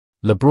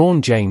LeBron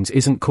James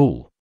isn't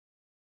cool.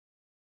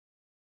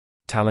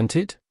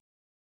 Talented?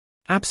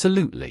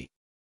 Absolutely.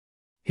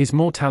 He's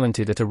more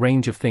talented at a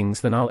range of things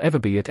than I'll ever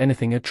be at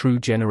anything a true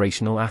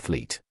generational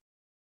athlete.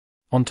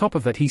 On top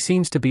of that, he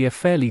seems to be a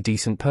fairly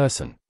decent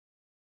person.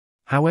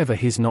 However,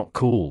 he's not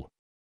cool.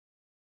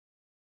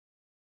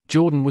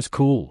 Jordan was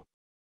cool.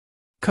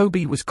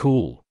 Kobe was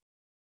cool.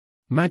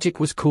 Magic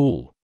was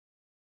cool.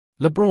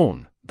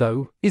 LeBron,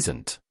 though,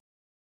 isn't.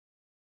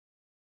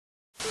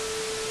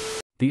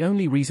 The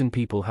only reason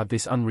people have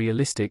this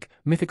unrealistic,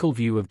 mythical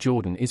view of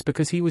Jordan is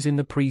because he was in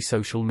the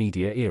pre-social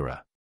media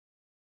era.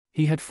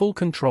 He had full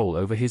control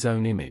over his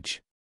own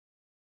image.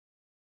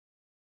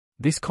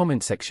 This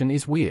comment section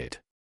is weird.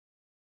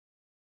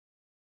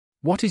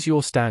 What is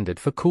your standard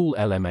for cool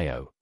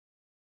LMAO?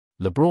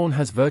 LeBron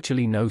has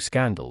virtually no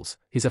scandals,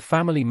 he's a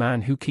family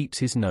man who keeps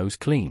his nose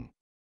clean.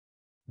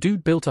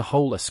 Dude built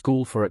a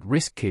school for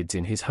at-risk kids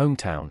in his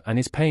hometown and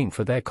is paying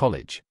for their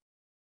college.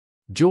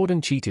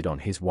 Jordan cheated on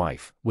his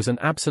wife, was an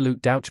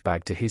absolute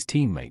douchebag to his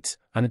teammates,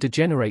 and a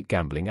degenerate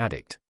gambling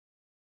addict.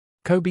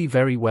 Kobe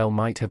very well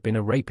might have been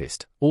a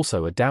rapist,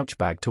 also a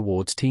douchebag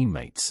towards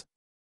teammates.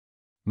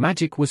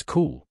 Magic was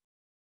cool.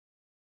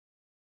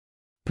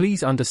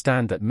 Please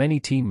understand that many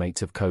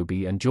teammates of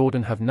Kobe and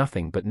Jordan have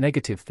nothing but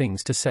negative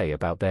things to say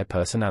about their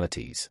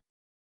personalities.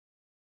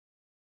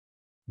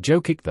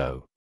 Jokic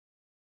though.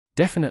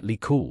 Definitely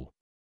cool.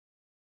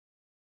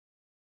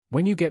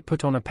 When you get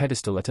put on a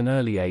pedestal at an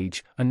early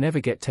age and never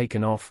get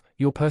taken off,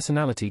 your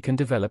personality can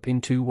develop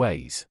in two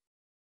ways.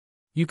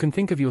 You can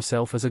think of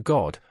yourself as a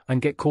god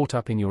and get caught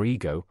up in your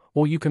ego,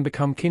 or you can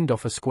become kicked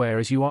off a square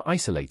as you are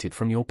isolated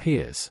from your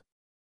peers.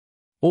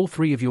 All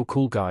three of your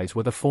cool guys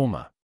were the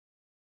former.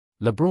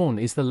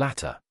 LeBron is the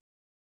latter.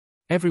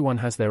 Everyone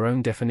has their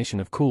own definition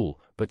of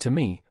cool, but to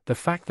me, the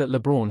fact that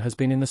LeBron has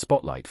been in the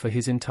spotlight for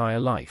his entire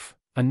life,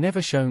 and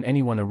never shown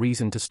anyone a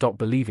reason to stop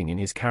believing in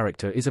his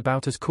character is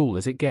about as cool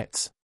as it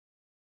gets.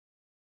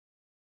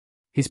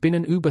 He's been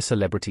an uber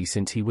celebrity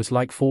since he was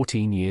like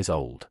 14 years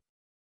old.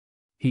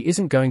 He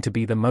isn't going to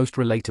be the most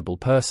relatable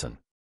person.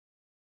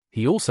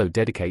 He also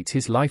dedicates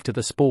his life to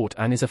the sport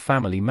and is a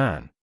family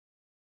man.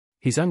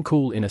 He's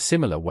uncool in a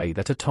similar way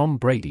that a Tom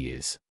Brady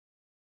is.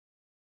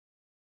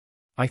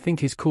 I think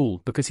he's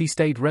cool because he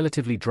stayed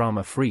relatively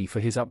drama-free for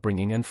his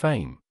upbringing and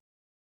fame.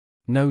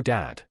 No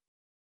dad.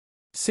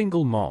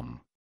 Single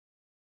mom.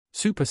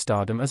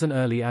 Superstardom as an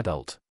early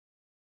adult.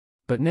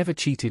 But never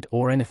cheated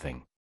or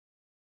anything.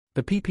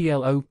 The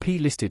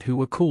PPLOP listed who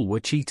were cool were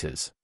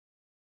cheaters.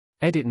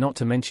 Edit not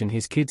to mention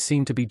his kids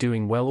seem to be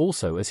doing well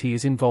also as he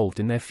is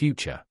involved in their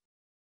future.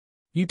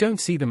 You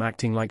don't see them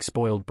acting like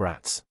spoiled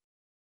brats.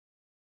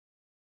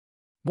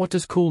 What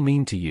does cool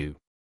mean to you?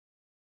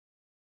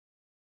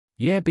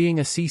 Yeah, being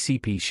a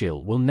CCP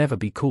shill will never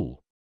be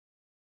cool.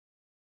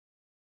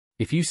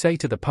 If you say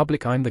to the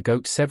public I'm the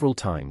GOAT several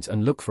times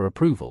and look for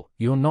approval,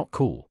 you're not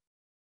cool.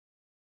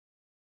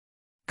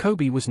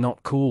 Kobe was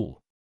not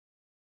cool.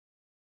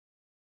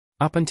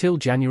 Up until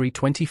January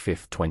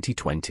 25,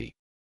 2020.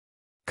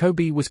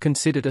 Kobe was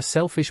considered a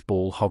selfish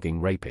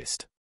ball-hogging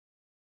rapist.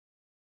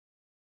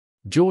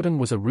 Jordan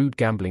was a rude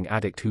gambling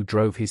addict who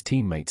drove his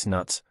teammates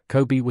nuts.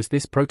 Kobe was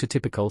this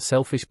prototypical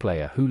selfish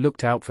player who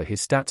looked out for his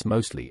stats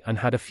mostly and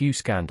had a few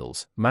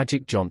scandals.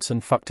 Magic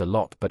Johnson fucked a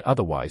lot but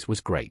otherwise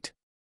was great.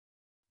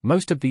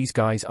 Most of these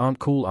guys aren't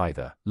cool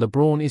either.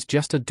 LeBron is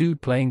just a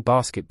dude playing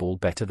basketball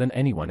better than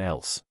anyone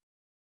else.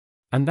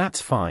 And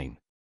that's fine.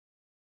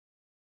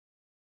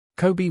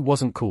 Kobe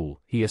wasn't cool,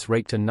 he has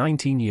raped a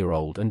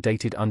 19-year-old and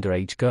dated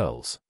underage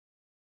girls.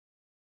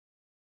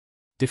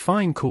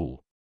 Define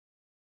cool.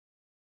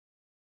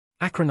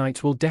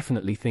 Acronites will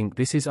definitely think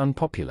this is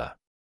unpopular.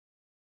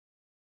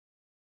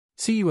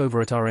 See you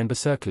over at our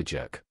Circle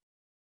Jerk.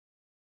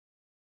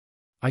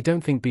 I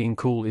don't think being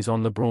cool is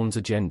on LeBron's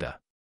agenda.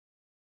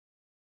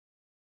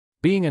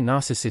 Being a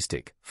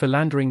narcissistic,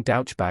 philandering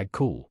douchebag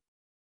cool.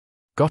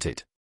 Got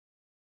it.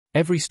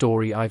 Every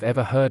story I've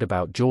ever heard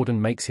about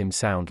Jordan makes him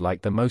sound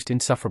like the most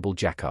insufferable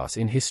jackass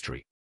in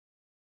history.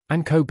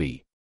 And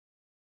Kobe.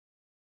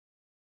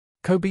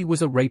 Kobe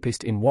was a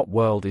rapist. In what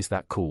world is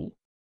that cool?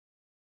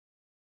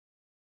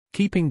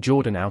 Keeping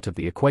Jordan out of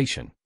the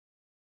equation.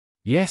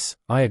 Yes,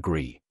 I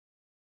agree.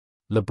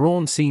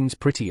 LeBron seems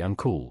pretty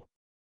uncool.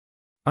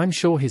 I'm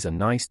sure he's a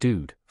nice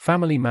dude,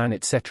 family man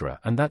etc.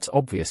 and that's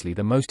obviously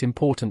the most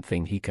important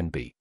thing he can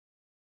be.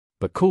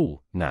 But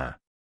cool, nah.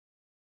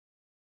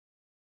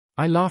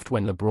 I laughed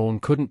when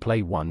LeBron couldn't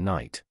play one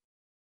night.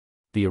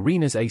 The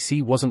arena's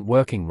AC wasn't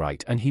working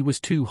right and he was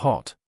too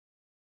hot.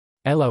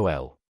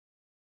 LOL.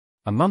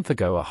 A month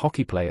ago a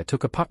hockey player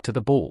took a puck to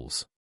the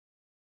balls.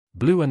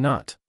 Blew a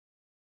nut.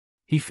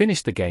 He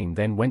finished the game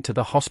then went to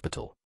the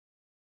hospital.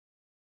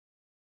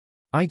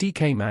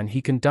 IDK man,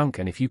 he can dunk,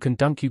 and if you can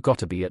dunk you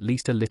gotta be at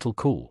least a little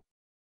cool.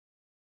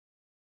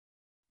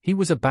 He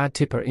was a bad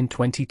tipper in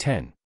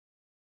 2010.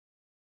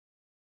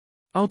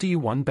 I'll do you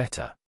one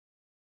better.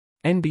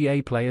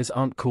 NBA players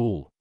aren't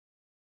cool.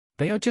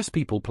 They are just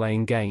people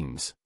playing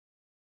games.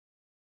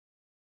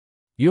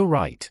 You're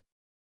right.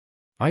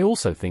 I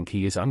also think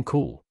he is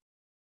uncool.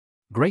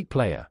 Great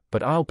player,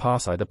 but I'll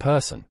pass either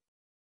person.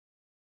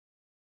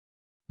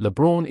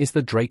 LeBron is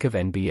the Drake of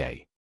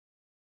NBA.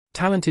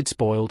 Talented,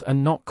 spoiled,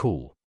 and not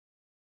cool.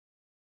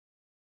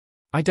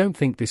 I don't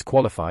think this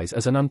qualifies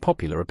as an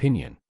unpopular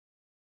opinion.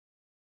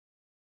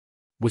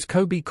 Was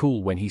Kobe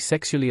cool when he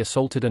sexually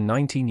assaulted a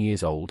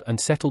 19-year-old and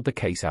settled the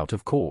case out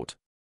of court?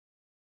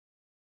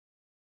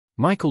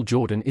 Michael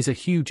Jordan is a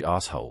huge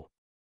asshole.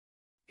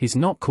 He's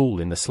not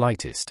cool in the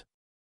slightest.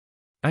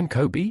 And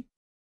Kobe?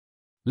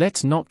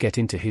 Let's not get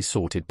into his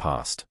sordid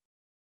past.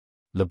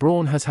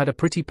 LeBron has had a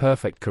pretty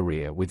perfect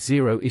career with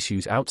zero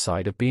issues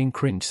outside of being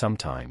cringe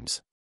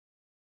sometimes.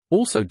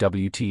 Also,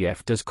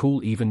 WTF does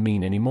cool even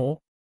mean anymore?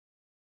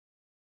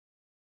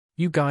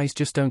 You guys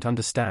just don't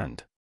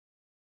understand.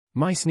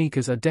 My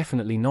sneakers are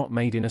definitely not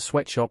made in a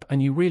sweatshop,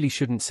 and you really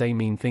shouldn't say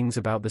mean things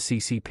about the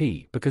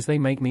CCP because they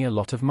make me a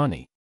lot of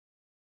money.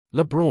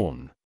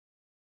 LeBron.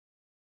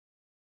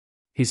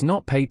 He's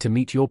not paid to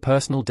meet your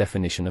personal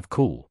definition of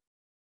cool.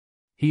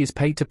 He is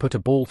paid to put a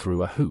ball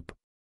through a hoop.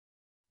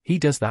 He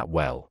does that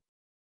well.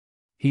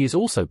 He is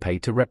also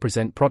paid to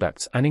represent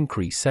products and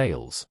increase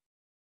sales.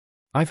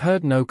 I've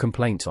heard no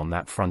complaints on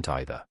that front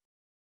either.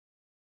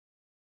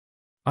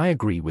 I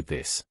agree with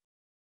this.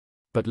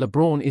 But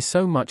LeBron is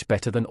so much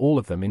better than all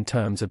of them in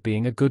terms of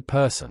being a good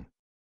person.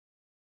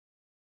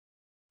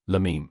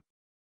 Lameme.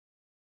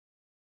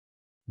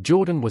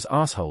 Jordan was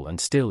asshole and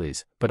still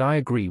is, but I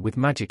agree with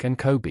Magic and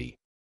Kobe.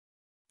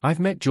 I've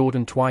met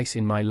Jordan twice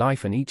in my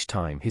life and each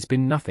time he's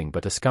been nothing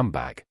but a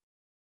scumbag.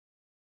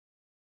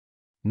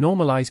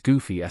 Normalize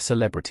goofy as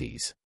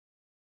celebrities.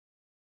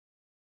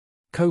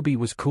 Kobe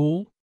was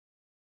cool?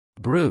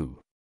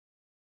 Brew.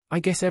 I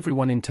guess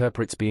everyone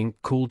interprets being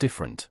cool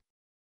different.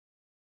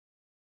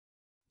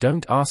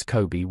 Don't ask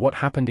Kobe what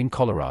happened in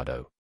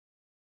Colorado.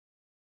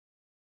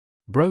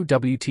 Bro,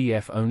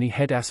 WTF, only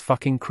head-ass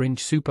fucking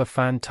cringe super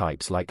fan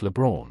types like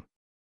LeBron.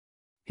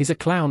 He's a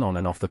clown on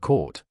and off the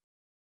court.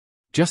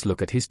 Just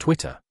look at his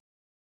Twitter.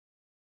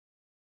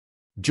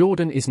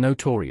 Jordan is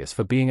notorious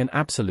for being an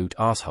absolute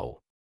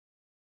asshole.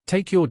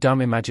 Take your dumb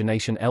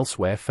imagination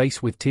elsewhere,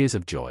 face with tears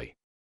of joy.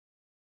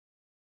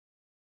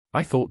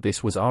 I thought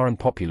this was our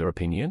unpopular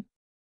opinion.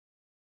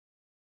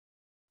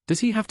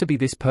 Does he have to be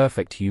this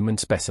perfect human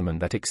specimen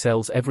that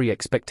excels every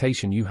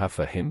expectation you have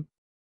for him?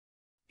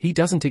 He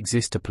doesn't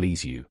exist to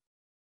please you.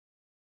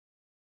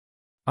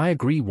 I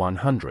agree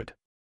 100.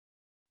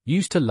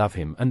 Used to love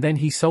him and then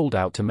he sold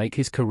out to make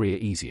his career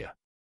easier.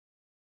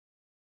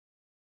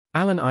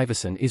 Allen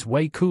Iverson is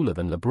way cooler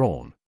than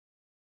LeBron.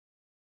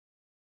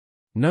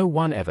 No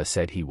one ever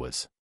said he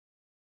was.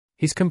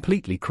 He's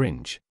completely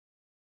cringe.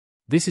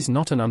 This is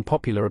not an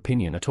unpopular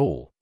opinion at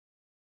all.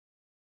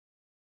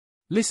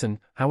 Listen,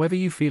 however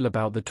you feel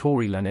about the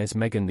Tory Lanez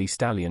Megan Thee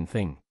Stallion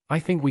thing, I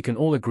think we can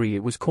all agree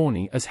it was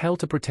corny as hell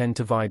to pretend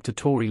to vibe to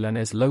Tory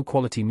Lanez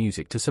low-quality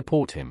music to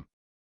support him.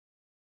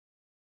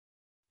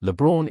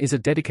 LeBron is a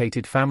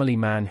dedicated family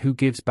man who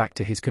gives back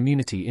to his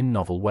community in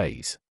novel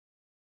ways.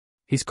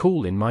 He's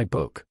cool in my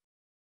book.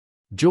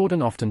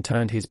 Jordan often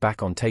turned his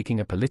back on taking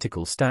a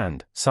political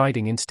stand,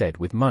 siding instead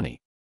with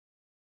money.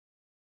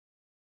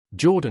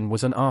 Jordan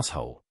was an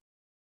asshole.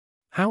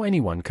 How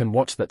anyone can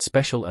watch that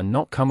special and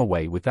not come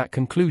away with that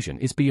conclusion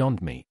is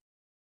beyond me.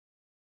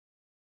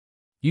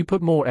 You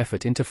put more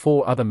effort into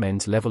 4 other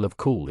men's level of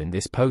cool in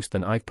this post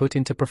than I've put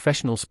into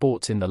professional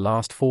sports in the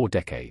last 4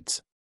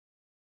 decades.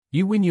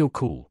 You win your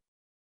cool.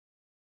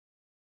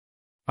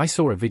 I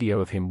saw a video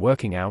of him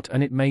working out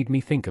and it made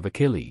me think of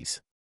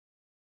Achilles.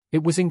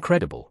 It was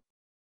incredible.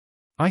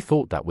 I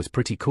thought that was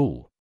pretty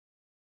cool.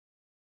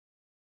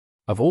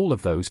 Of all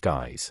of those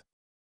guys,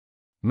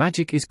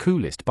 Magic is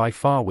coolest by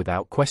far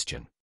without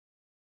question.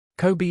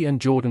 Kobe and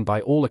Jordan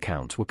by all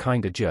accounts were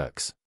kinda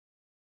jerks.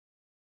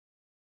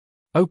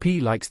 OP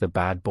likes the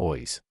bad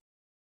boys.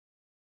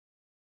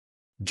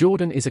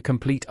 Jordan is a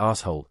complete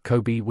asshole,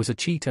 Kobe was a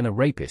cheat and a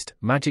rapist,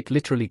 Magic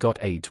literally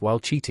got AIDS while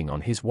cheating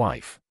on his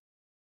wife.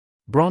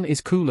 Bron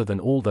is cooler than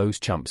all those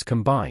chumps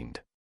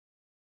combined.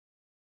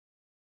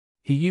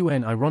 He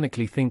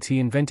ironically thinks he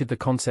invented the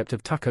concept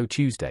of Taco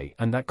Tuesday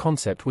and that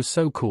concept was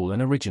so cool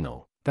and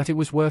original that it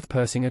was worth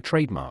purchasing a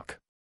trademark.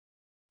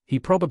 He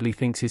probably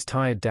thinks his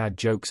tired dad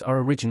jokes are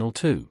original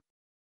too.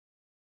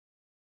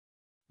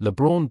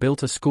 LeBron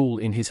built a school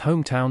in his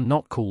hometown,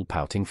 not cool,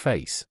 pouting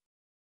face.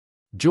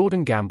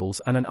 Jordan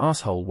gambles and an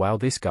asshole, while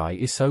this guy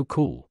is so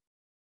cool.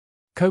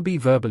 Kobe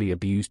verbally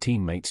abused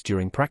teammates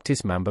during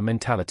practice, Mamba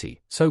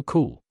mentality, so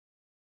cool.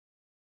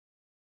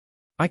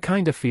 I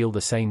kinda feel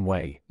the same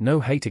way,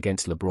 no hate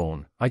against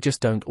LeBron, I just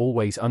don't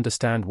always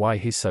understand why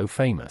he's so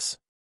famous.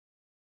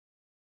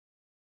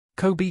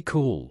 Kobe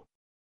cool.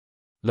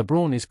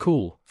 LeBron is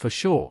cool, for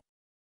sure.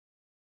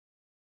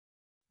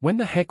 When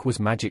the heck was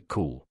Magic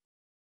cool?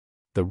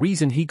 The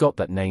reason he got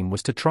that name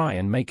was to try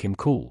and make him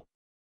cool.